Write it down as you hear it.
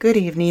Good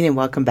evening and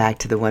welcome back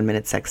to the 1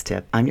 Minute Sex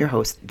Tip. I'm your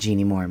host,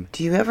 Jeannie Morm.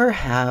 Do you ever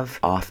have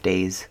off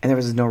days and there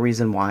was no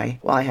reason why?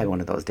 Well, I had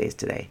one of those days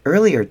today.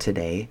 Earlier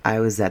today, I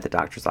was at the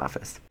doctor's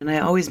office and I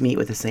always meet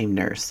with the same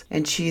nurse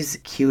and she's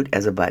cute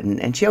as a button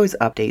and she always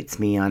updates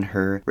me on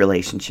her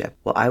relationship.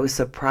 Well, I was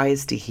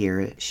surprised to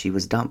hear she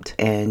was dumped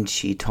and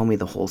she told me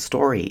the whole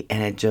story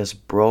and it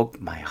just broke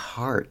my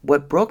heart.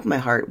 What broke my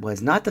heart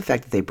was not the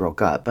fact that they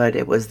broke up, but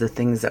it was the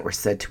things that were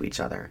said to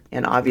each other.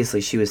 And obviously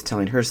she was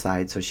telling her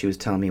side, so she was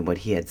telling me what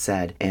he had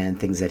said and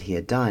things that he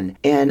had done.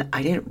 And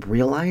I didn't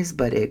realize,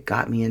 but it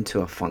got me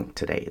into a funk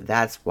today.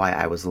 That's why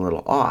I was a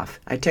little off.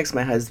 I texted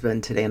my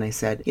husband today and I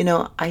said,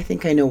 I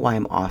think I know why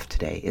I'm off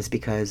today. It's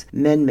because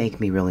men make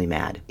me really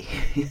mad.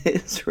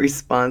 His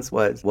response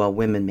was, well,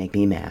 women make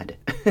me mad.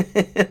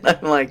 And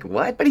I'm like,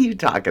 what? What are you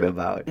talking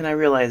about? And I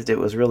realized it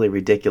was really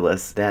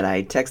ridiculous that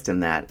I texted him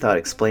that without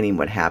explaining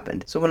what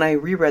happened. So when I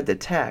reread the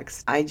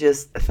text, I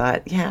just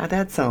thought, yeah,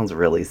 that sounds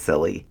really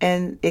silly.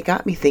 And it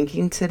got me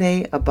thinking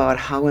today about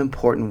how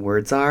important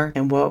words are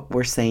and what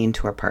we're saying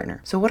to our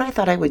partner. So what I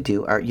thought I would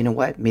do, or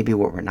maybe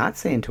what we're not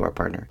saying to our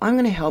partner, I'm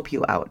going to help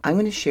you out. I'm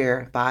going to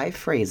share 5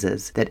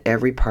 phrases that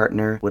every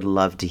partner would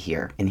love to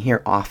hear and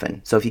hear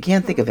often. So if you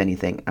can't think of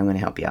anything, I'm going to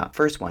help you out.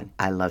 First one,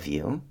 I love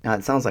you. Now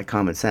it sounds like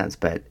common sense,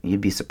 but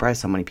you'd be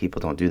surprised how many people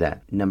don't do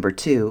that. Number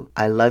 2,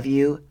 I love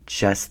you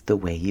just the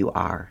way you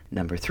are.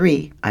 Number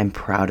 3, I'm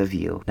proud of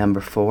you.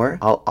 Number 4,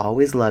 I'll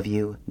always love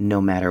you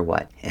no matter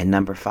what. And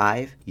number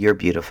 5, you're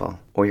beautiful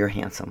or you're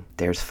handsome.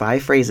 There's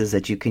 5 phrases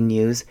that you can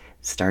use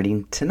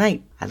starting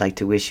tonight. I'd like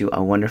to wish you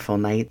a wonderful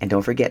night and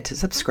don't forget to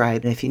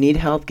subscribe. And if you need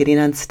help getting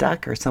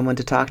unstuck or someone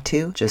to talk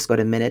to, just go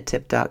to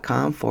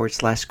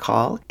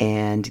minutetip.com/call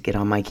and get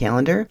on my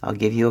calendar. I'll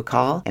give you a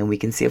call and we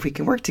can see if we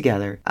can work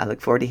together. I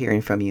look forward to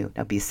hearing from you.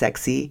 Now be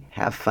sexy,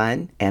 have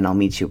fun, and I'll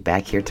meet you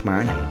back here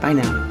tomorrow night. Bye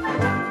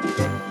now.